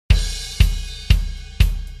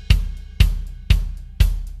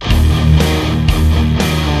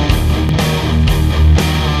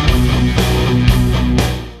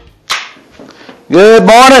Good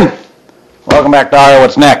morning. Welcome back to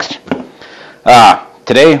What's Next.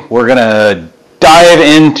 Today we're going to dive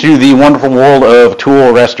into the wonderful world of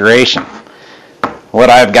tool restoration. What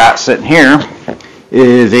I've got sitting here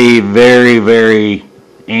is a very, very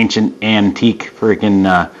ancient, antique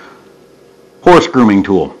freaking horse grooming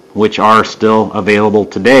tool, which are still available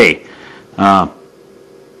today.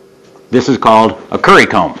 This is called a curry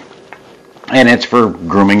comb. And it's for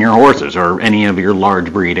grooming your horses or any of your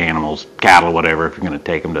large breed animals, cattle, whatever, if you're going to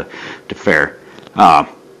take them to fair. I'm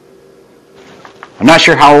not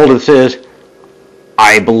sure how old this is.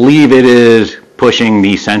 I believe it is pushing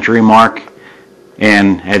the century mark.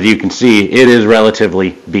 And as you can see, it is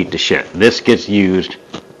relatively beat to shit. This gets used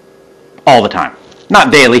all the time.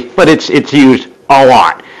 Not daily, but it's used a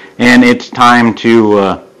lot. And it's time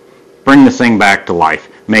to bring this thing back to life.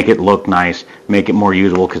 Make it look nice, make it more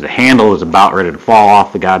usable, because the handle is about ready to fall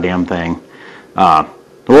off the goddamn thing. What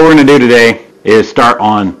we're going to do today is start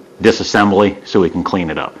on disassembly so we can clean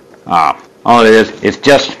it up. All it is, it's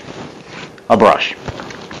just a brush.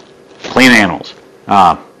 Clean animals.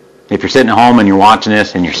 If you're sitting at home and you're watching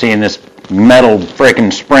this and you're seeing this metal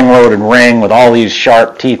freaking spring-loaded ring with all these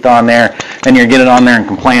sharp teeth on there, and you're getting on there and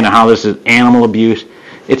complaining how this is animal abuse,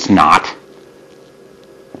 it's not.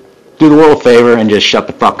 Do the world a favor and just shut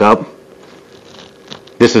the fuck up.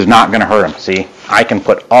 This is not going to hurt him. See, I can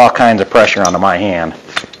put all kinds of pressure onto my hand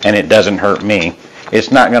and it doesn't hurt me. It's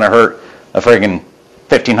not going to hurt a friggin'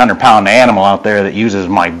 1,500-pound animal out there that uses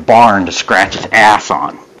my barn to scratch its ass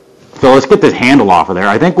on. So let's get this handle off of there.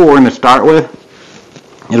 I think what we're going to start with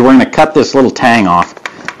is we're going to cut this little tang off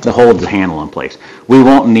that holds the handle in place. We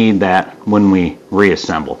won't need that when we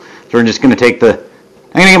reassemble. So we're just going to take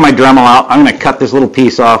I'm going to get my Dremel out. I'm going to cut this little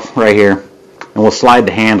piece off right here, and we'll slide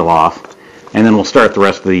the handle off, and then we'll start the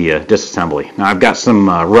rest of the disassembly. Now I've got some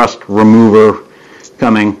rust remover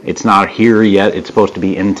coming. It's not here yet. It's supposed to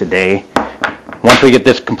be in today. Once we get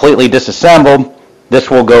this completely disassembled,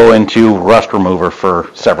 this will go into rust remover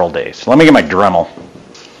for several days. So let me get my Dremel.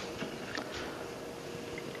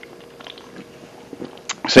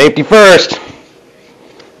 Safety first.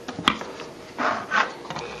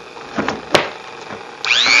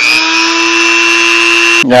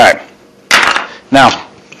 Alright, now,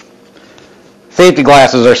 safety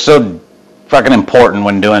glasses are so fucking important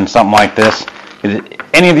when doing something like this.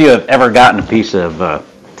 Any of you have ever gotten a piece of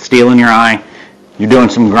steel in your eye? You're doing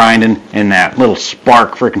some grinding and that little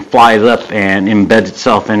spark freaking flies up and embeds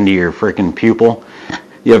itself into your freaking pupil.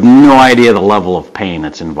 You have no idea the level of pain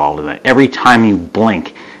that's involved in that. Every time you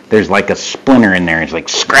blink, there's like a splinter in there. It's like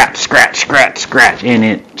scratch, scratch, scratch, scratch, and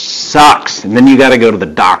it sucks. And then you got to go to the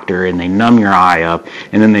doctor, and they numb your eye up,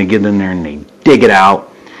 and then they get in there and they dig it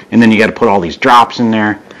out, and then you got to put all these drops in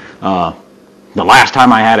there. The last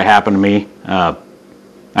time I had it happen to me, I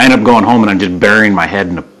ended up going home and I'm just burying my head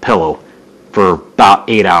in a pillow for about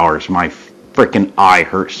 8 hours. My freaking eye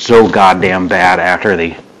hurt so goddamn bad after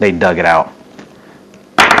they dug it out.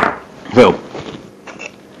 So,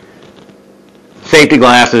 safety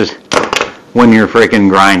glasses when you're freaking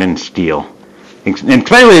grinding steel. And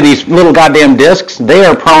especially these little goddamn discs, they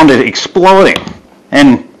are prone to exploding.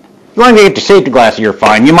 And as long as you get your safety glasses, you're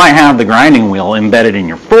fine. You might have the grinding wheel embedded in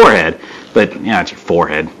your forehead, but yeah, it's your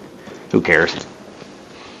forehead. Who cares?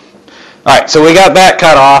 Alright, so we got that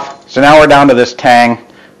cut off. So now we're down to this tang.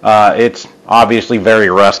 It's obviously very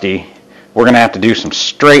rusty. We're going to have to do some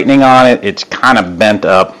straightening on it. It's kind of bent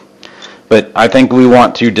up. But I think we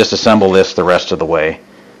want to disassemble this the rest of the way.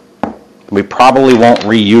 We probably won't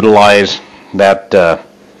reutilize that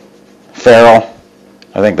ferrule.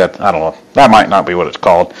 I think that, I don't know, that might not be what it's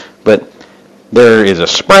called. But there is a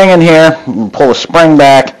spring in here. We'll pull the spring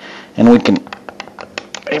back, and we can,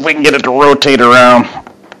 if we can get it to rotate around.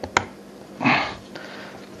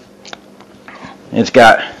 It's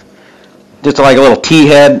got just like a little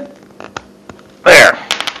T-head. There.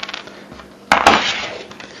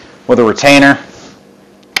 With a retainer,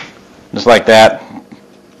 just like that.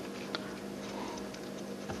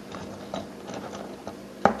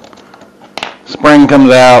 Spring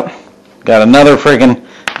comes out. Got another friggin'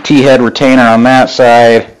 T-head retainer on that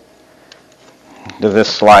side. Does this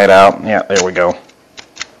slide out? Yeah, there we go.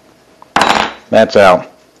 That's out.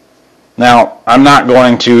 Now, I'm not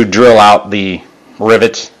going to drill out the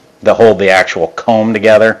rivets that hold the actual comb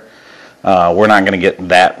together. We're not going to get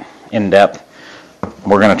that in depth.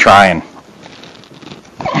 We're going to try and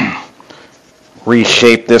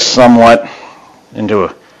reshape this somewhat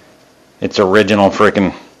into its original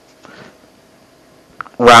freaking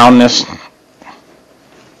roundness.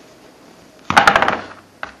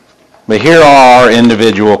 But here are our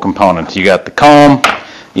individual components. You got the comb,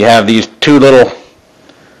 you have these two little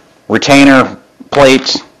retainer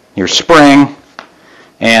plates, your spring,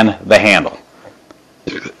 and the handle.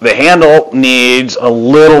 The handle needs a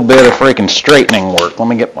little bit of freaking straightening work. Let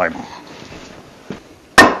me get my...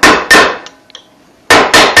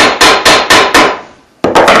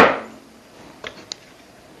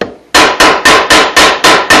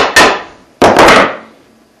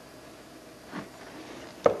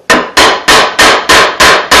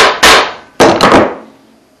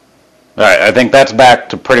 Alright, I think that's back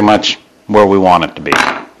to pretty much where we want it to be.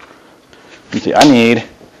 Let's see, I need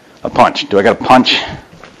a punch. Do I got a punch?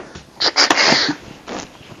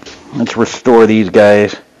 Let's restore these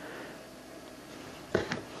guys.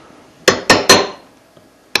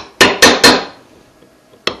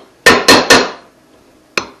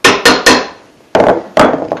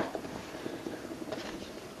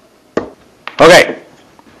 Okay.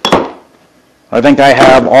 I think I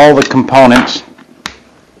have all the components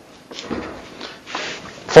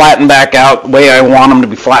flattened back out the way I want them to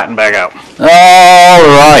be flattened back out.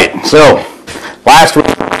 Alright, so last week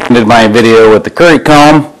I did my video with the curry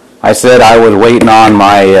comb. I said I was waiting on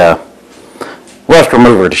my rust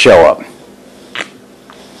remover to show up.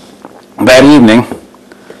 That evening,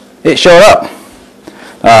 it showed up.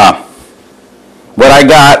 What I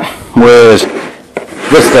got was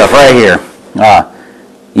this stuff right here.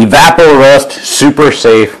 Evaporust Super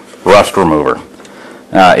Safe Rust Remover.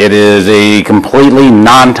 It is a completely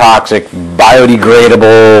non-toxic,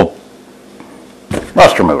 biodegradable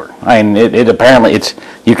rust remover. I mean, it apparently,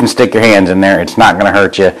 you can stick your hands in there. It's not going to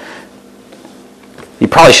hurt you. You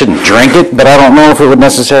probably shouldn't drink it, but I don't know if it would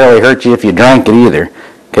necessarily hurt you if you drank it either,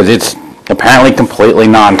 because it's apparently completely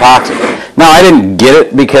non-toxic. Now, I didn't get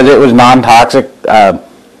it because it was non-toxic.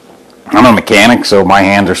 I'm a mechanic, so my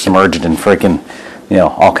hands are submerged in freaking,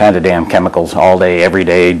 all kinds of damn chemicals all day, every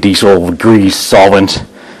day, diesel, grease, solvents.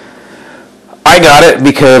 I got it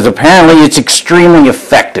because apparently it's extremely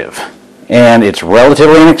effective, and it's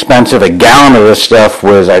relatively inexpensive. A gallon of this stuff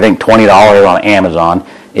was, I think, $20 on Amazon.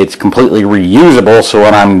 It's completely reusable, so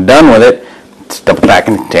when I'm done with it, dump it back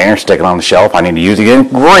in the container, stick it on the shelf. I need to use it again,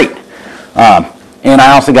 great. And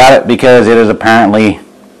I also got it because it is apparently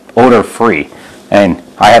odor-free, and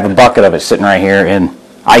I have a bucket of it sitting right here, and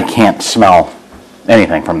I can't smell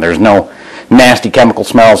anything from it. There's no nasty chemical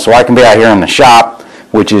smells, so I can be out here in the shop,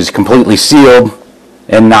 which is completely sealed,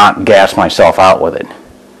 and not gas myself out with it.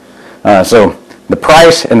 So the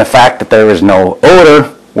price and the fact that there is no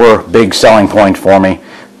odor were big selling points for me,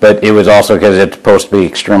 but it was also because it's supposed to be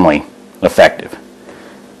extremely effective.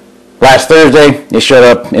 Last Thursday, it showed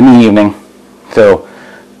up in the evening, so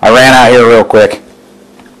I ran out here real quick,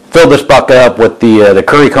 filled this bucket up with the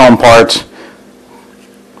curry comb parts,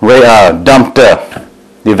 dumped the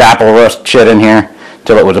Evaporust shit in here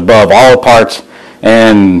till it was above all the parts,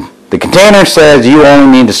 and the container says you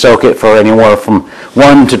only need to soak it for anywhere from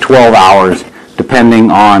 1 to 12 hours depending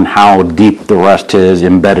on how deep the rust has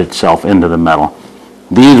embedded itself into the metal.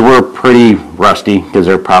 These were pretty rusty because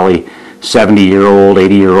they're probably 70-year-old,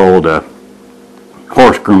 80-year-old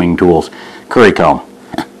horse grooming tools. Curry comb.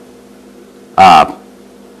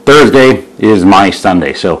 Thursday is my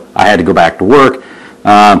Sunday, so I had to go back to work.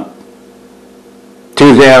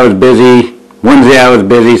 Tuesday I was busy, Wednesday I was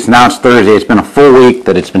busy, so now it's Thursday. It's been a full week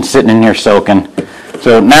that it's been sitting in here soaking.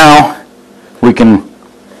 So now we can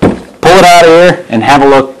pull it out of here and have a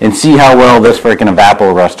look and see how well this freaking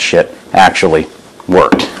Evaporust shit actually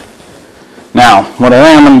worked. Now, what I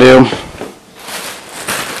am going to do,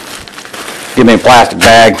 give me a plastic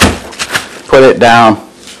bag, put it down,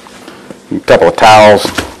 a couple of towels.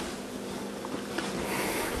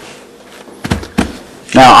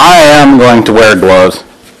 Now I am going to wear gloves,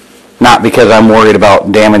 not because I'm worried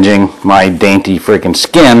about damaging my dainty freaking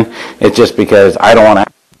skin, it's just because I don't want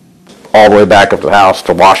to all the way back up to the house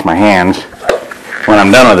to wash my hands. When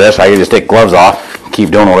I'm done with this, I can just take gloves off and keep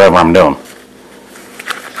doing whatever I'm doing.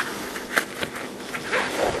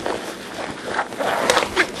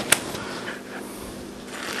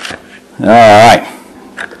 Alright.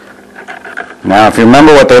 Now if you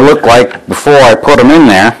remember what they looked like before I put them in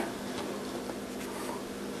there,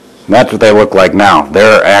 that's what they look like now.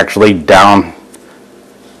 They're actually down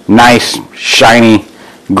nice, shiny,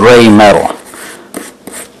 gray metal.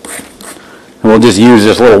 And we'll just use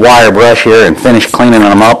this little wire brush here and finish cleaning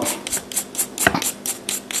them up.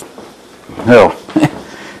 Oh,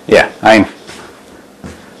 yeah,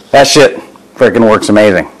 that shit freaking works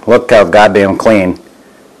amazing. Look how goddamn clean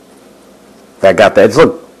that got that. It's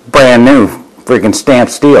look brand new, freaking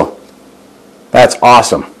stamped steel. That's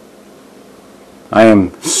awesome. I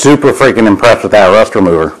am super freaking impressed with that rust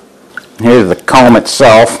remover. Here's the comb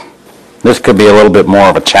itself. This could be a little bit more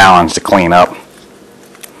of a challenge to clean up.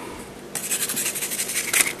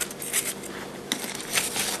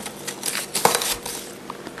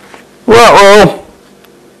 Well,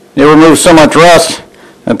 it removed so much rust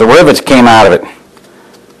that the rivets came out of it.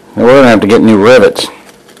 We're going to have to get new rivets.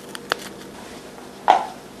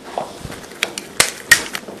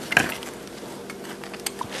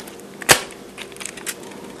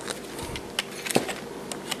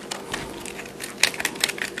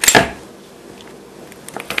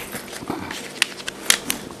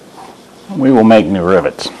 We will make new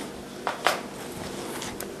rivets.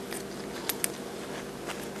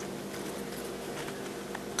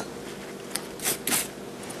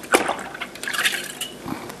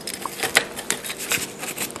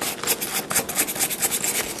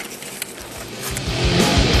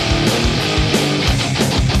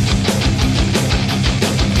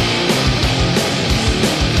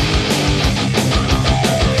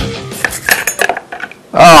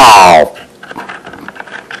 Oh!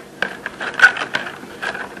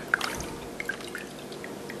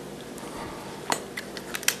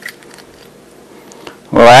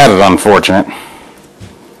 Well, that is unfortunate.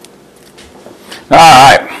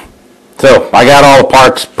 Alright, so I got all the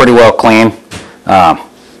parts pretty well clean.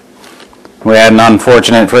 We had an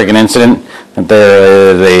unfortunate freaking incident that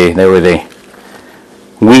there was a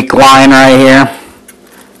weak line right here.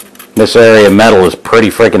 This area of metal is pretty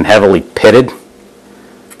freaking heavily pitted,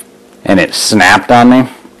 and it snapped on me.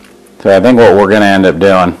 So I think what we're going to end up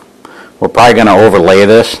doing, we're probably going to overlay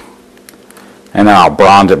this, and then I'll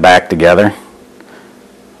bronze it back together.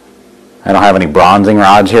 I don't have any bronzing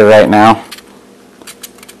rods here right now.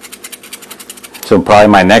 So probably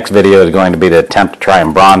my next video is going to be to attempt to try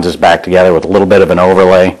and bronze this back together with a little bit of an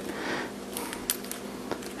overlay.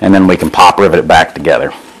 And then we can pop rivet it back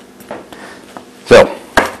together. So,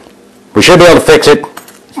 we should be able to fix it.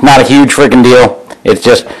 It's not a huge freaking deal. It's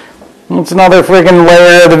just, it's another freaking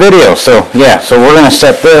layer of the video. So, yeah, so we're going to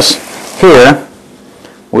set this here.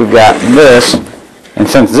 We've got this. And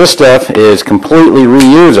since this stuff is completely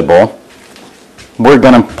reusable, we're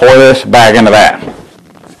going to pour this back into that.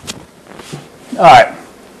 Alright,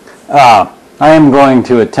 I am going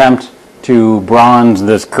to attempt to bronze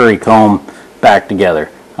this curry comb back together.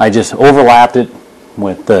 I just overlapped it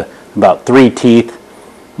with about 3 teeth,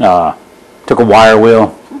 took a wire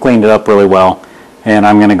wheel, cleaned it up really well, and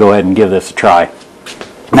I'm going to go ahead and give this a try.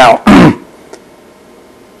 Now,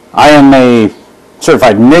 I am a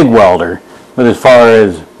certified MIG welder, but as far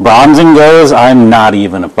as bronzing goes, I'm not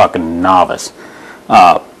even a fucking novice.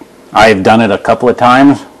 I've done it a couple of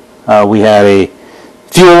times. We had a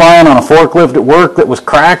fuel line on a forklift at work that was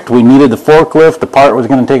cracked. We needed the forklift. The part was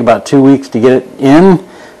going to take about 2 weeks to get it in.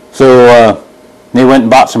 So they went and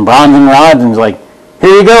bought some bronzing rods and was like, here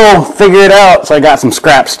you go, figure it out. So I got some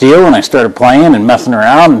scrap steel and I started playing and messing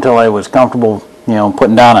around until I was comfortable, you know,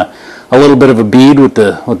 putting down a little bit of a bead with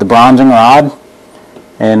the bronzing rod.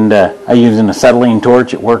 And I used an acetylene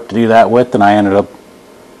torch at work to do that with, and I ended up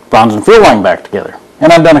bronzing the fuel line back together.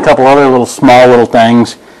 And I've done a couple other small little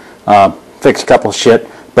things, fixed a couple of shit,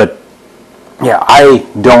 but yeah, I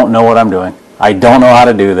don't know what I'm doing. I don't know how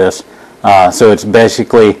to do this. So it's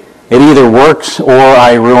basically, it either works or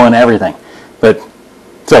I ruin everything. But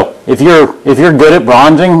so if you're good at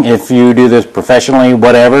bronzing, if you do this professionally,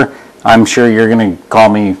 whatever, I'm sure you're gonna call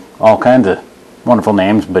me all kinds of wonderful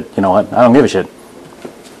names, but you know what? I don't give a shit.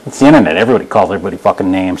 It's the internet. Everybody calls everybody fucking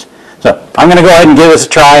names. So I'm gonna go ahead and give this a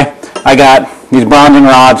try. I got these bronzing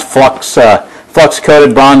rods, flux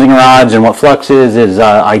coated bronzing rods, and what flux is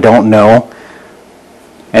I don't know.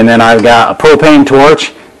 And then I've got a propane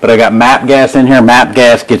torch, but I got MAP gas in here. MAP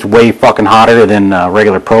gas gets way fucking hotter than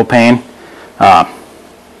regular propane.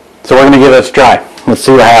 So we're gonna give this a try. Let's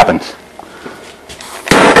see what happens.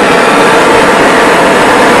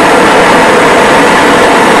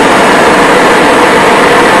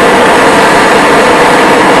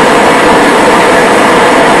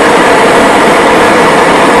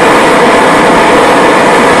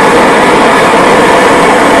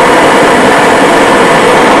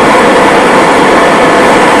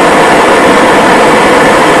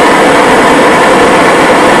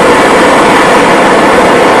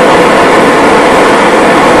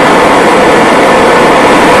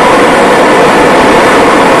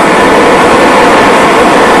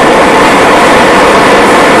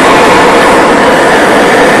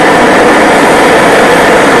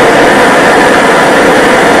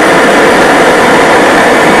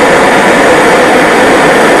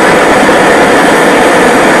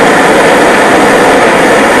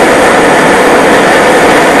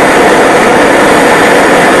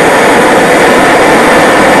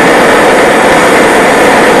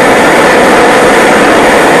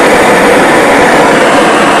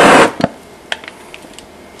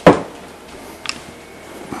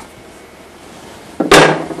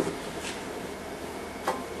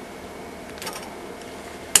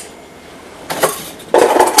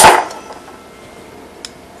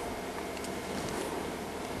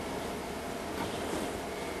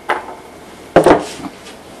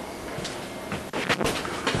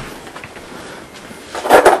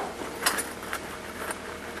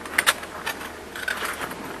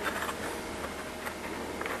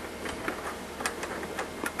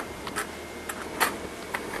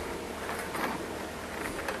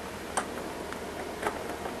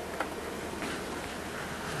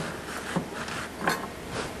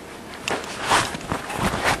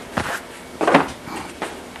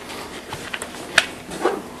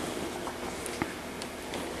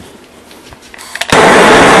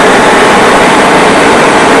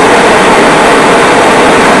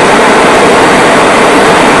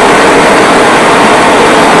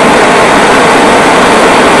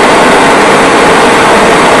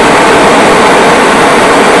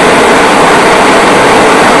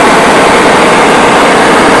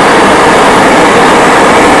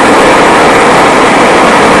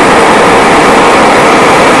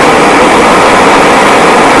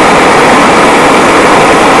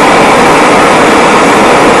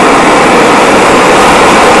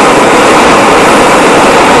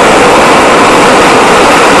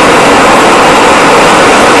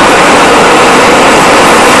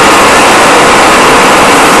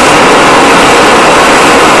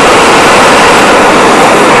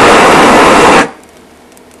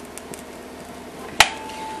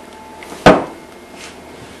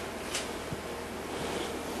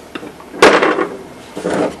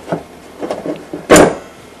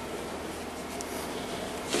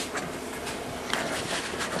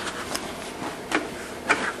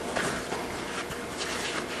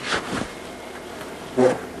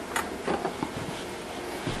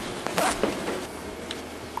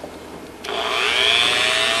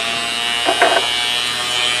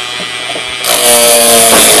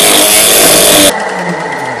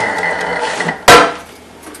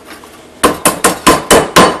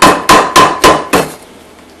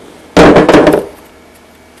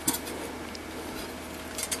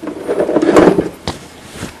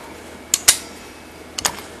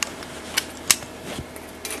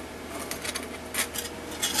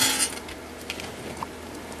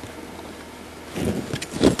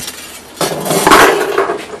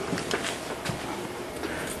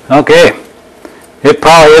 Okay, it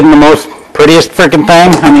probably isn't the most prettiest freaking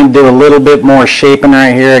thing. I need to do a little bit more shaping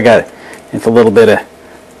right here. It's a little bit of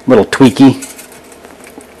little tweaky.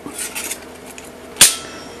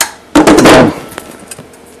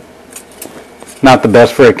 Not the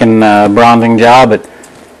best freaking bronzing job, but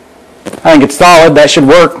I think it's solid. That should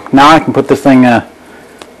work. Now I can put this thing,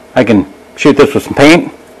 I can shoot this with some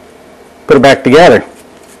paint, put it back together,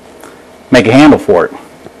 make a handle for it.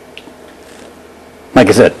 Like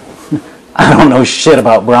I said, I don't know shit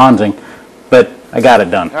about bronzing, but I got it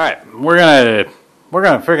done. All right, we're gonna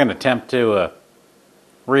freaking attempt to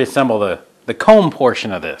reassemble the comb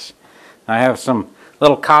portion of this. I have some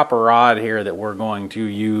little copper rod here that we're going to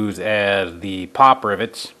use as the pop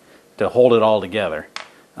rivets to hold it all together.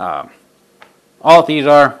 All that these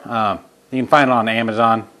are, you can find it on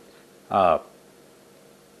Amazon.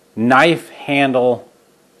 Knife handle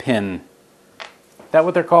pin. Is that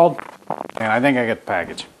what they're called? And I think I got the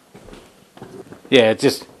package. Yeah,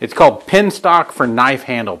 it's called pin stock for knife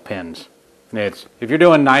handle pins. If you're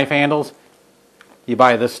doing knife handles, you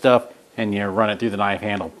buy this stuff and you run it through the knife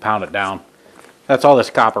handle, pound it down. That's all this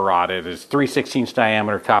copper rod is. It's 3/16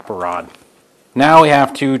 diameter copper rod. Now we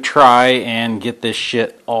have to try and get this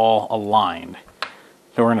shit all aligned.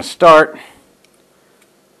 So we're going to start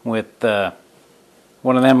with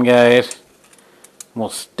one of them guys. We'll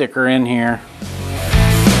stick her in here.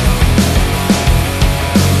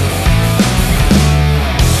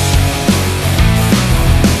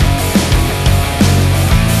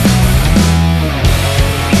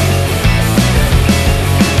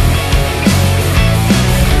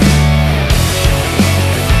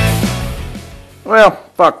 Well,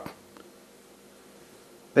 fuck.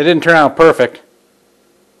 They didn't turn out perfect.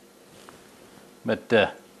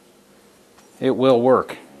 But it will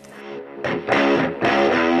work.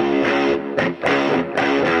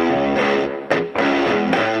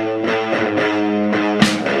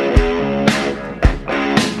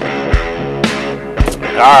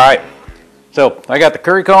 Alright. So, I got the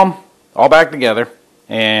curry comb all back together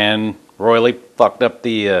and royally fucked up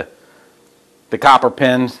the copper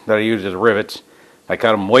pins that I used as rivets. I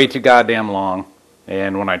cut them way too goddamn long,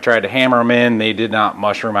 and when I tried to hammer them in, they did not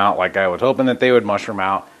mushroom out like I was hoping that they would mushroom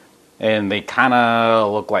out, and they kind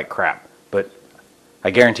of look like crap. But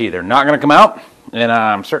I guarantee they're not going to come out, and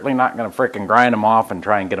I'm certainly not going to frickin' grind them off and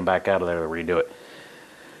try and get them back out of there to redo it.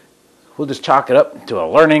 We'll just chalk it up to a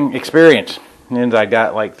learning experience, and I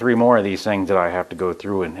got like 3 more of these things that I have to go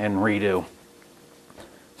through and redo.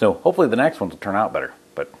 So hopefully the next ones will turn out better,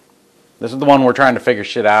 but this is the one we're trying to figure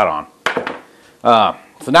shit out on.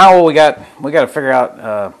 So now what we got to figure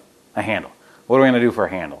out a handle. What are we going to do for a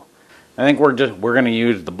handle? I think we're going to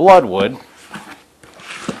use the bloodwood.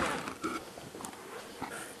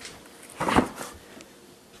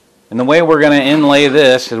 And the way we're going to inlay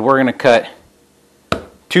this is we're going to cut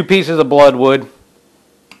 2 pieces of bloodwood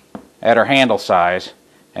at our handle size,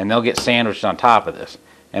 and they'll get sandwiched on top of this.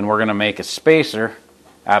 And we're going to make a spacer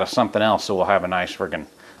out of something else, so we'll have a nice friggin'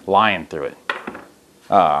 line through it.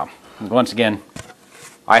 Once again,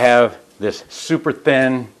 I have this super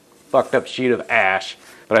thin, fucked up sheet of ash,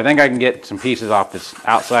 but I think I can get some pieces off this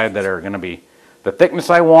outside that are going to be the thickness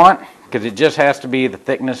I want, because it just has to be the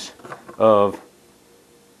thickness of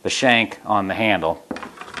the shank on the handle.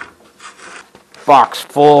 Box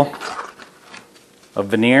full of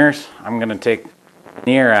veneers. I'm going to take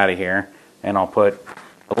veneer out of here, and I'll put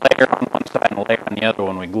a layer on one side and a layer on the other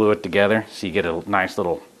when we glue it together, so you get a nice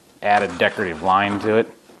little added decorative line to it.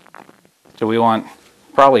 So we want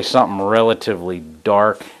probably something relatively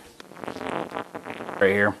dark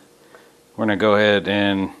right here. We're going to go ahead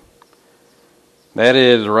and that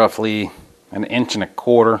is roughly 1.25 inches.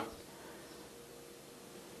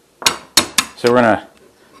 So we're going to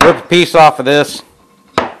rip a piece off of this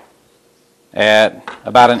at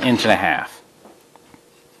about 1.5 inches.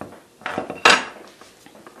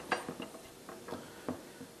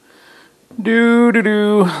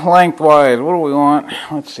 Lengthwise, what do we want?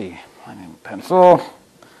 Let's see. I need a pencil.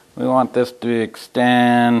 We want this to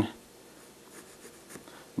extend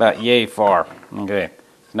about yay far. Okay.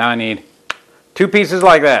 So now I need 2 pieces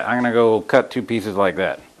like that. I'm gonna go cut 2 pieces like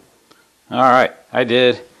that. Alright, I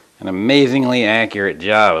did an amazingly accurate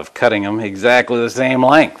job of cutting them exactly the same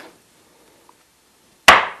length.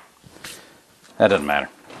 That doesn't matter.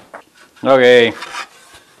 Okay.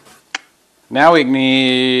 Now we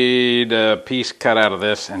need a piece cut out of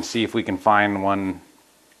this and see if we can find one,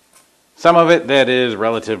 some of it that is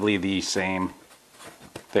relatively the same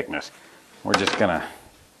thickness. We're just gonna,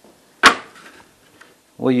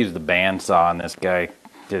 we'll use the bandsaw on this guy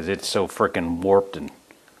because it's so frickin' warped and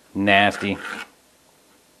nasty.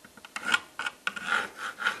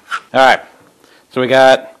 Alright, so we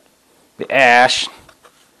got the ash,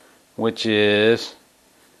 which is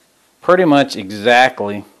pretty much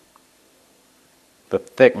exactly the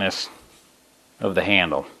thickness of the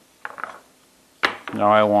handle.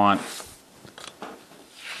 Now I want,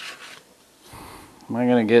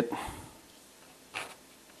 I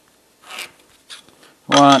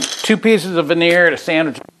want 2 pieces of veneer to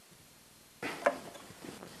sandwich.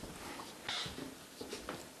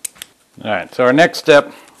 Alright, so our next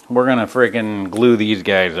step, we're gonna freaking glue these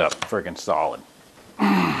guys up freaking solid.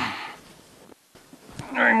 And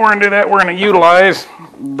we're gonna do that, we're gonna utilize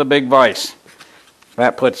the big vise.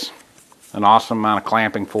 That puts an awesome amount of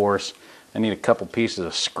clamping force. I need a couple pieces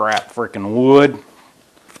of scrap freaking wood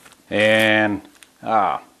and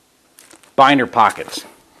binder pockets.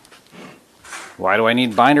 Why do I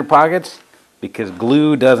need binder pockets? Because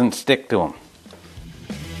glue doesn't stick to them.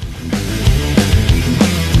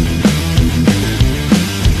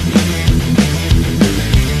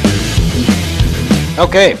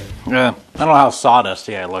 Okay, I don't know how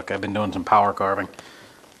sawdusty I look. I've been doing some power carving.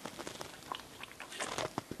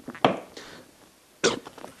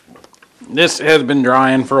 This has been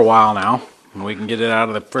drying for a while now, and we can get it out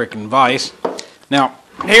of the frickin' vise. Now,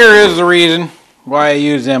 here is the reason why I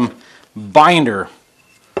use them binder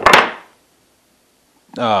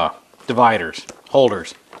dividers,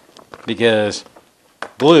 holders, because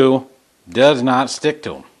glue does not stick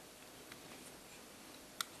to them.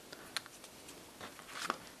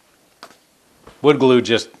 Wood glue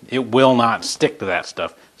it will not stick to that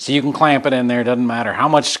stuff. So you can clamp it in there, doesn't matter how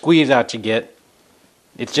much squeeze out you get,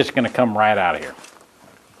 it's just going to come right out of here.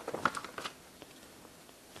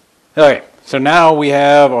 Okay, so now we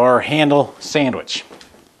have our handle sandwich.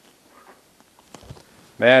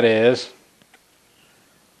 That is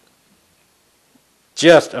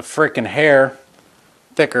just a freaking hair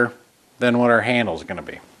thicker than what our handle is going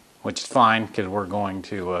to be, which is fine because we're going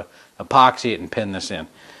to epoxy it and pin this in.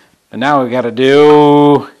 And now we got to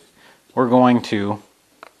do, we're going to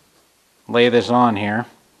lay this on here,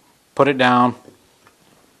 put it down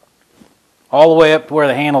all the way up to where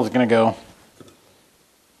the handle is going to go.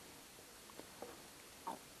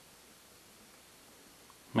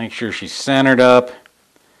 Make sure she's centered up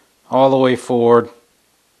all the way forward.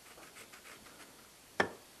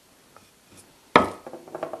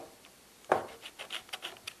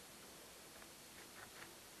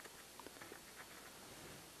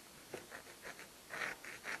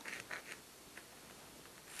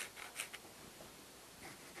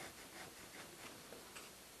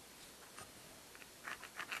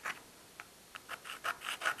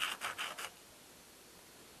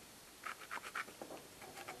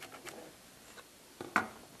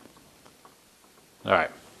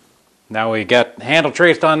 Alright, now we got the handle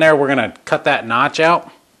traced on there. We're going to cut that notch out.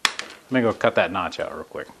 Let me go cut that notch out real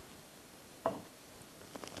quick.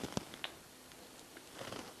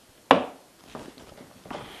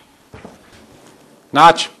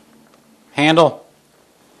 Notch, handle,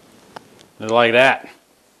 just like that.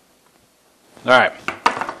 Alright,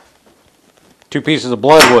 2 pieces of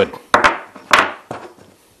bloodwood.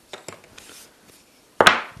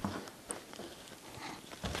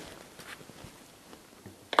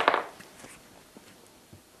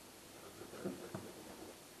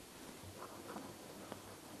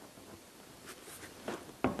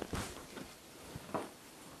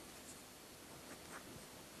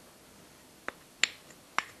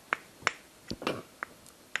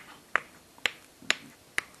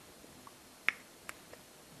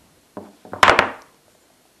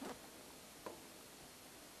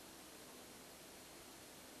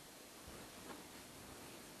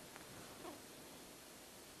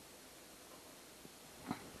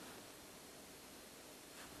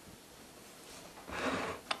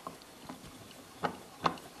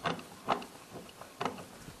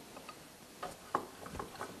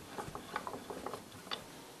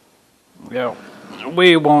 Yeah,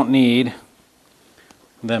 we won't need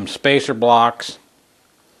them spacer blocks,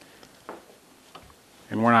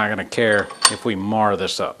 and we're not going to care if we mar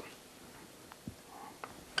this up.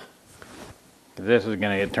 This is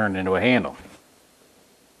going to get turned into a handle.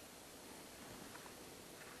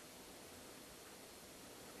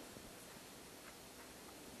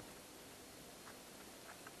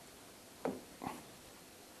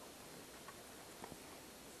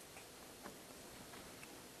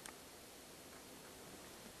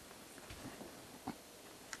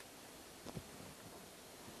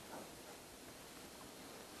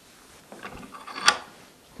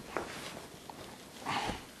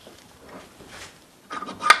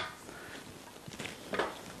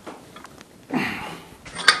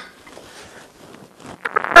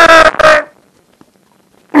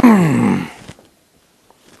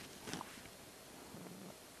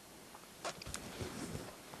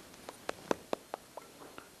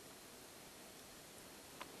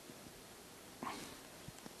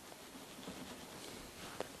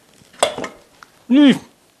 Alright,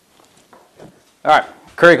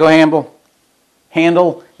 curry comb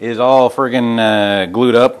handle is all friggin'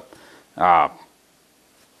 glued up. Got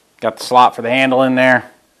the slot for the handle in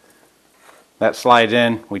there. That slides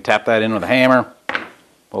in. We tap that in with a hammer.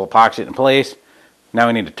 We'll epoxy it in place. Now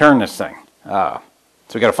we need to turn this thing. So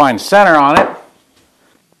we got to find center on it.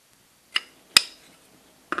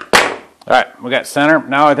 Alright, we got center.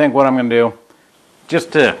 Now I think what I'm going to do,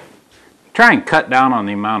 just to try and cut down on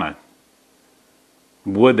the amount of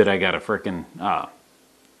wood that I got to frickin'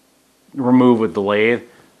 remove with the lathe,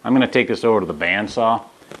 I'm going to take this over to the bandsaw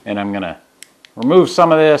and I'm going to remove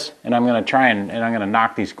some of this, and I'm going to try and I'm going to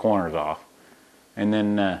knock these corners off. And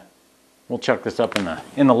then we'll chuck this up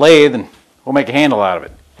in the lathe and we'll make a handle out of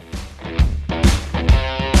it.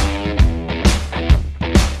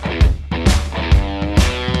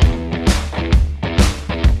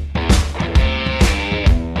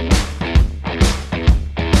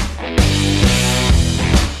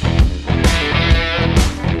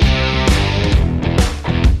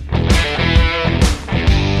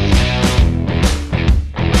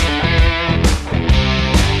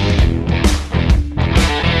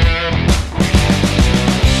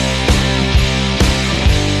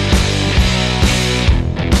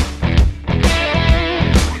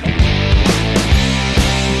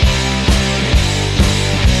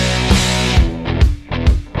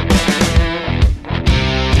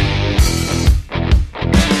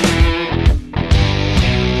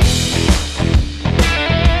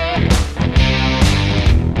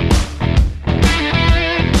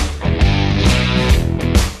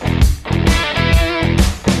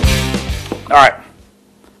 Alright,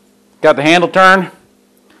 got the handle turned.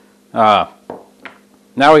 Now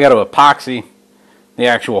we got to epoxy the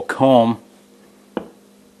actual comb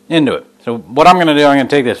into it. So what I'm going to do, I'm going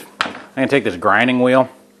to take this grinding wheel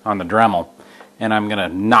on the Dremel, and I'm going to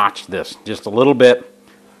notch this just a little bit,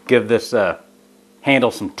 give this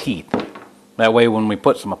handle some teeth. That way when we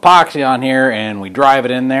put some epoxy on here and we drive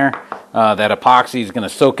it in there, that epoxy is going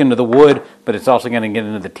to soak into the wood, but it's also going to get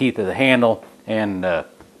into the teeth of the handle and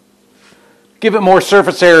give it more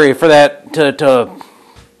surface area for that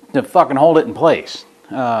to fucking hold it in place.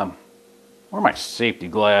 Where are my safety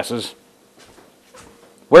glasses?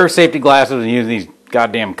 Wear safety glasses and use these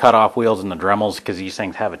goddamn cutoff wheels in the Dremels because these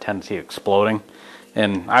things have a tendency of exploding.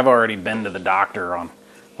 And I've already been to the doctor on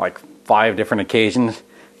like 5 different occasions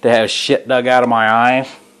to have shit dug out of my eyes.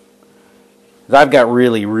 I've got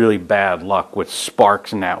really, really bad luck with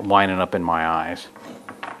sparks and that winding up in my eyes.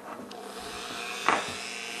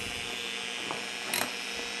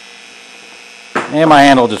 And my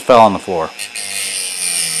handle just fell on the floor.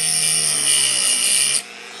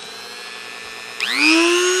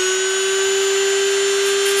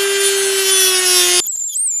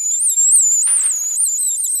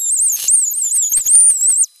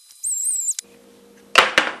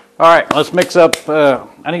 All right, let's mix up.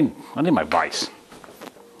 I need my vise.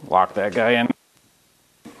 Lock that guy in.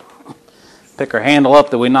 Pick our handle up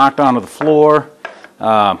that we knocked onto the floor.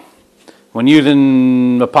 When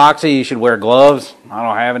using epoxy, you should wear gloves. I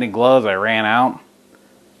don't have any gloves. I ran out.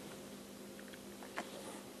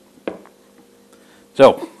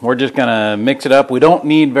 So we're just going to mix it up. We don't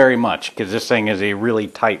need very much because this thing is a really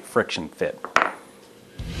tight friction fit.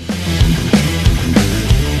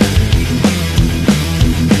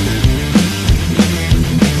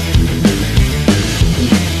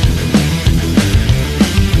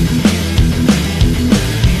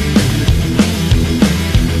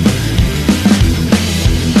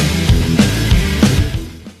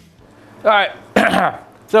 Alright,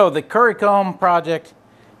 so the curry comb project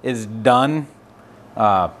is done.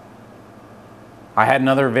 I had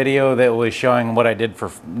another video that was showing what I did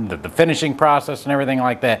for the finishing process and everything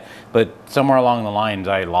like that, but somewhere along the lines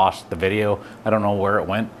I lost the video. I don't know where it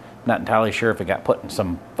went. Not entirely sure if it got put in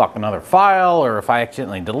some fucking other file or if I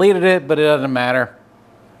accidentally deleted it, but it doesn't matter.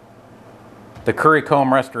 The curry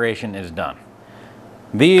comb restoration is done.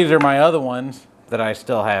 These are my other ones that I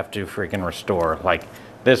still have to freaking restore. Like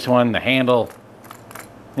this one, the handle,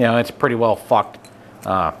 you know, it's pretty well fucked.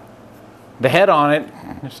 The head on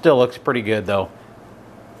it still looks pretty good though.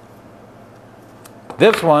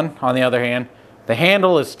 This one, on the other hand, the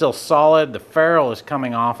handle is still solid. The ferrule is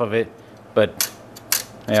coming off of it, but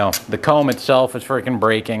you know, the comb itself is freaking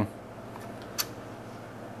breaking.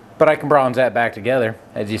 But I can bronze that back together,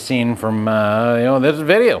 as you've seen from you know, this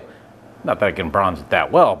video. Not that I can bronze it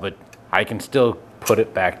that well, but I can still put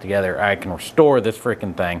it back together. I can restore this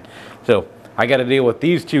freaking thing. So I got to deal with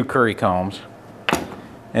these 2 curry combs,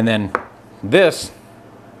 and then this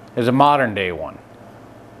is a modern day one.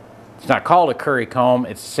 It's not called a curry comb.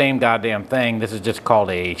 It's the same goddamn thing. This is just called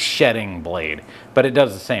a shedding blade. But it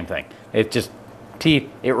does the same thing. It just, teeth,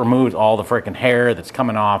 it removes all the freaking hair that's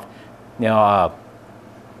coming off. You know,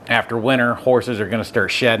 after winter, horses are going to start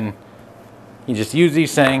shedding. You just use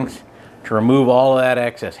these things to remove all of that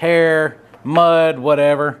excess hair, mud,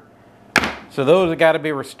 whatever. So those have got to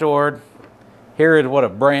be restored. Here is what a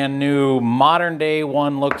brand new modern day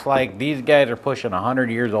one looks like. These guys are pushing 100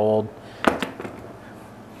 years old.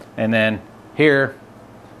 And then here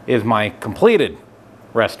is my completed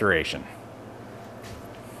restoration.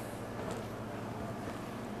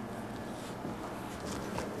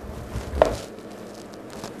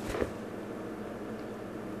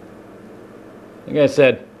 Like I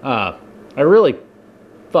said, I really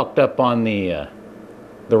fucked up on the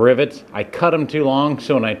rivets. I cut them too long,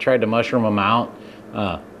 so when I tried to mushroom them out,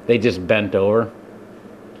 they just bent over.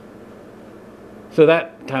 So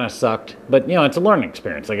that kind of sucked, but you know, it's a learning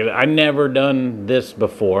experience. Like, I never done this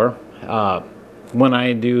before. When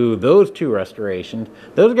I do those two restorations,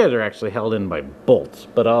 those guys are actually held in by bolts,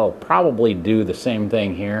 but I'll probably do the same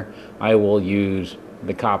thing here. I will use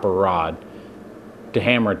the copper rod to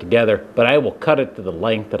hammer it together, but I will cut it to the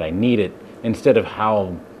length that I need it instead of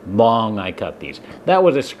how long I cut these. That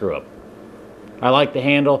was a screw up. I like the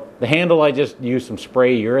handle. The handle, I just used some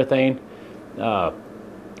spray urethane.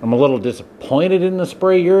 I'm a little disappointed in the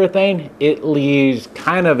spray urethane. It leaves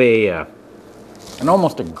kind of an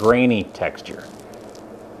almost a grainy texture.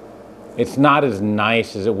 It's not as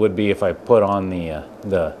nice as it would be if I put on the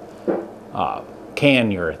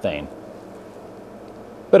can urethane.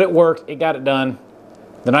 But it worked. It got it done.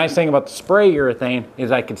 The nice thing about the spray urethane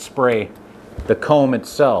is I could spray the comb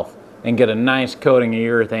itself and get a nice coating of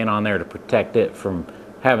urethane on there to protect it from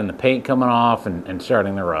having the paint coming off and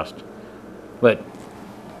starting to rust. But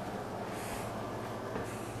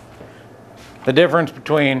the difference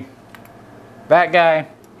between that guy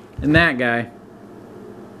and that guy,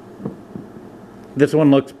 this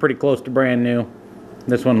one looks pretty close to brand new.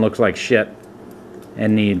 This one looks like shit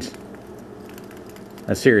and needs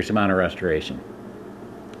a serious amount of restoration.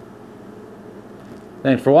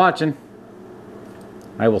 Thanks for watching.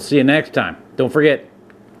 I will see you next time. Don't forget,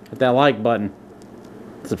 hit that like button.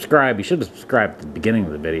 Subscribe. You should have subscribed at the beginning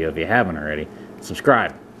of the video if you haven't already.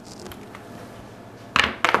 Subscribe.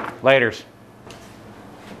 Laters.